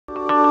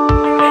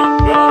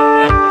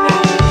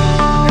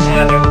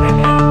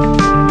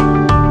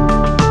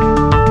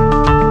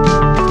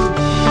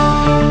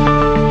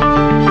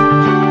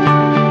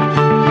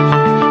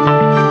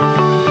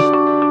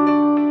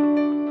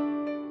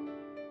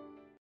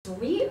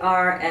We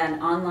are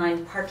an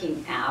online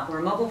parking app. We're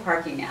a mobile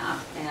parking app,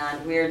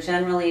 and we are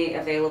generally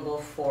available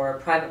for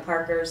private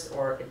parkers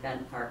or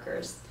event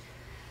parkers.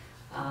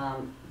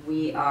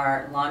 We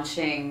are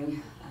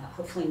launching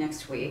hopefully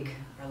next week.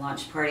 Our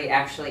launch party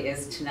actually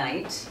is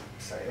tonight.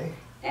 Exciting.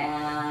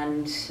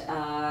 And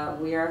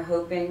we are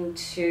hoping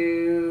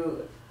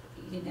to,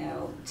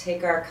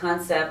 take our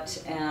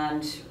concept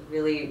and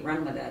really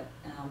run with it.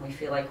 We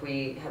feel like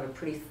we have a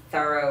pretty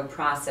thorough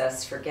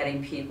process for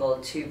getting people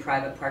to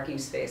private parking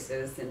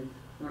spaces and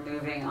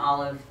removing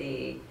all of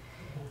the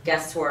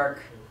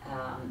guesswork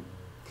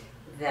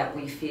that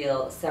we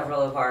feel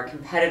several of our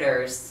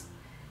competitors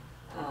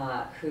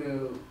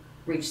who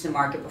reached the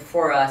market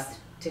before us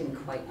didn't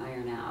quite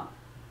iron out.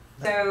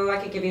 So I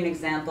could give you an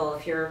example.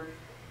 If you're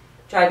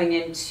driving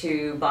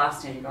into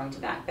Boston, you're going to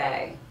Back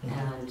Bay,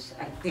 and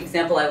the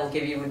example I will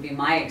give you would be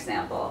my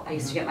example. I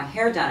used to get my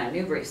hair done on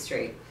Newbury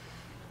Street,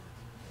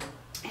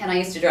 and I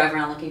used to drive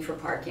around looking for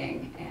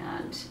parking,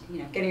 and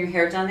getting your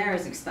hair done there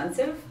is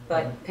expensive,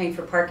 but paying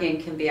for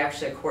parking can be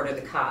actually a quarter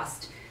the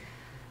cost,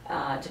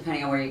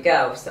 depending on where you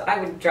go. So I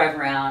would drive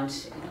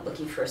around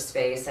looking for a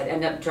space. I'd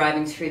end up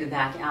driving through the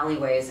back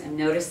alleyways and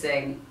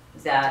noticing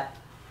that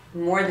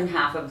more than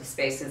half of the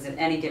spaces at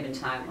any given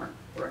time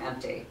were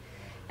empty,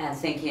 and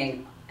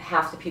thinking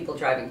half the people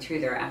driving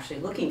through there are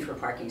actually looking for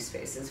parking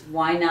spaces.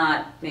 Why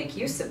not make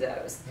use of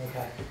those?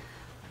 Okay.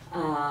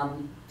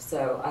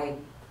 So I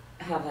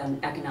have an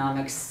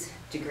economics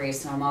degree,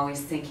 so I'm always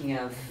thinking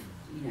of,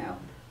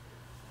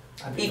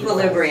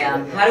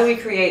 equilibrium. How do we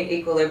create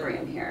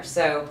equilibrium here?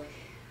 So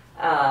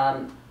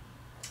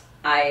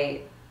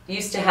I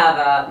used to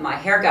have my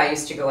hair guy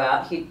used to go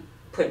out. He'd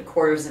put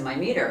quarters in my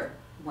meter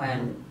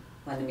when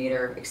the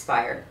meter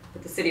expired.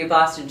 But the city of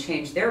Boston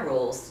changed their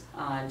rules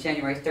on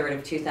January 3rd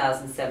of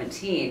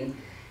 2017.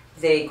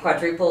 They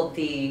quadrupled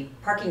the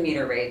parking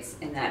meter rates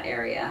in that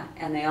area,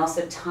 and they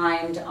also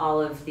timed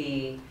all of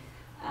the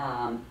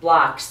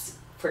blocks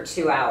for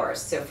 2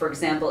 hours. So for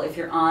example, if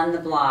you're on the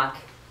block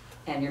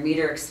and your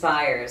meter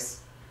expires,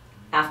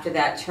 after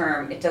that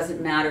term, it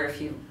doesn't matter if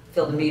you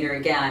fill the meter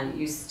again,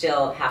 you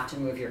still have to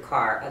move your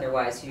car.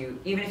 Otherwise,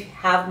 even if you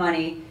have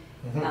money,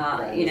 you're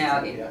going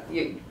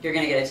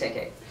to get a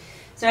ticket.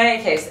 So in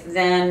any case,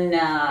 then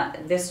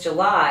this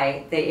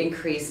July, they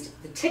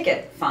increased the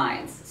ticket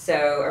fines.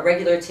 So a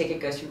regular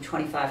ticket goes from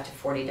 $25 to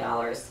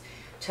 $40.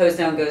 Tow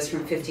zone goes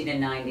from $50 to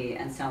 $90,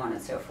 and so on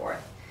and so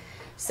forth.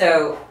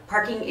 So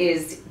parking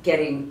is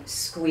getting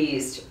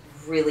squeezed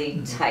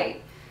really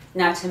tight.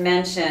 Not to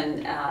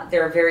mention,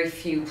 there are very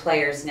few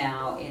players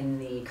now in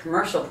the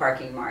commercial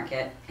parking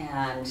market,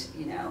 and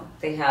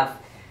they have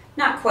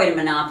not quite a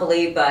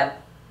monopoly, but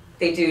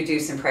they do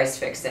some price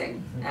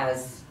fixing,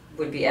 as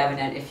would be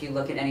evident if you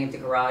look at any of the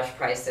garage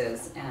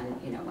prices and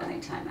when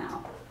they time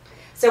out.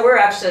 So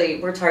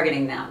we're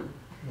targeting them.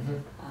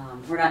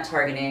 We're not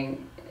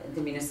targeting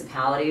the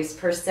municipalities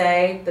per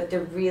se, but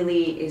there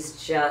really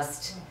is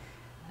just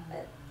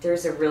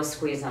there's a real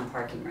squeeze on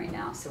parking right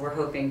now. So we're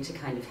hoping to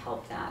kind of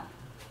help that.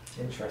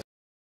 Interesting.